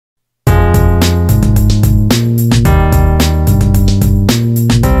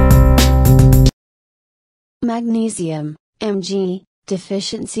Magnesium, Mg,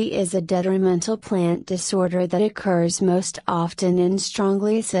 deficiency is a detrimental plant disorder that occurs most often in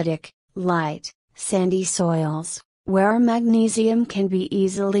strongly acidic, light, sandy soils, where magnesium can be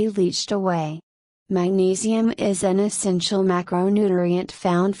easily leached away. Magnesium is an essential macronutrient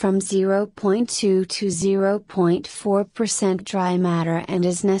found from 0.2 to 0.4% dry matter and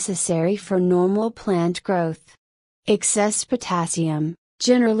is necessary for normal plant growth. Excess potassium,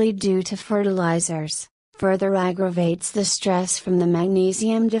 generally due to fertilizers, further aggravates the stress from the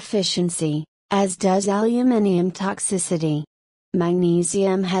magnesium deficiency, as does aluminium toxicity.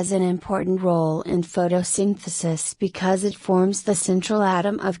 Magnesium has an important role in photosynthesis because it forms the central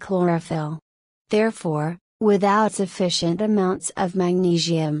atom of chlorophyll. Therefore, without sufficient amounts of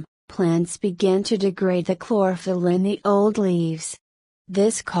magnesium, plants begin to degrade the chlorophyll in the old leaves.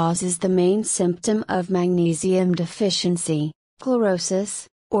 This causes the main symptom of magnesium deficiency, chlorosis,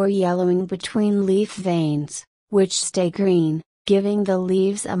 or yellowing between leaf veins, which stay green, giving the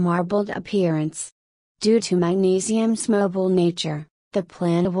leaves a marbled appearance. Due to magnesium's mobile nature, the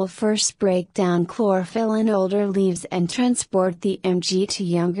plant will first break down chlorophyll in older leaves and transport the Mg to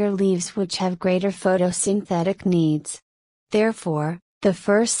younger leaves which have greater photosynthetic needs. Therefore, the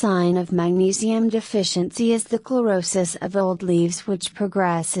first sign of magnesium deficiency is the chlorosis of old leaves, which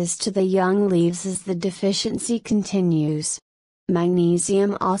progresses to the young leaves as the deficiency continues.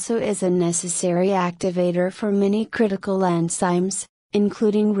 Magnesium also is a necessary activator for many critical enzymes,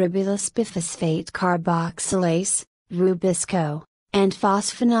 including ribulosbiphosphate carboxylase, RuBisCO, and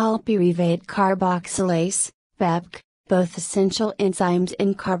phosphoenolpyruvate carboxylase, PEPC, both essential enzymes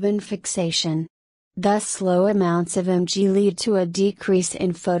in carbon fixation. Thus low amounts of Mg lead to a decrease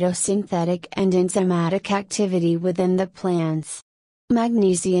in photosynthetic and enzymatic activity within the plants.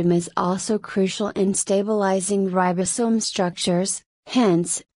 Magnesium is also crucial in stabilizing ribosome structures,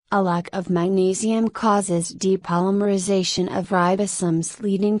 hence, a lack of magnesium causes depolymerization of ribosomes,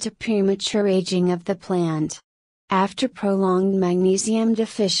 leading to premature aging of the plant. After prolonged magnesium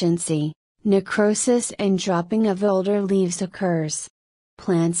deficiency, necrosis and dropping of older leaves occurs.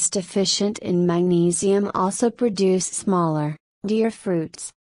 Plants deficient in magnesium also produce smaller, woodier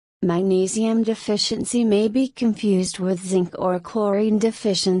fruits. Magnesium deficiency may be confused with zinc or chlorine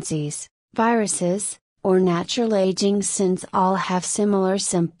deficiencies, viruses, or natural aging, since all have similar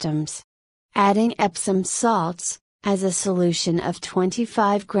symptoms. Adding Epsom salts, as a solution of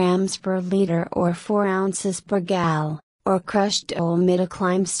 25 grams per liter or 4 ounces per gal, or crushed dolomite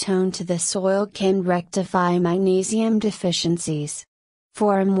limestone to the soil can rectify magnesium deficiencies.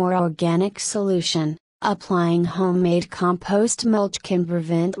 For a more organic solution, applying homemade compost mulch can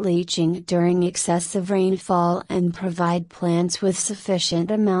prevent leaching during excessive rainfall and provide plants with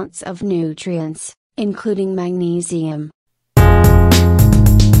sufficient amounts of nutrients, including magnesium.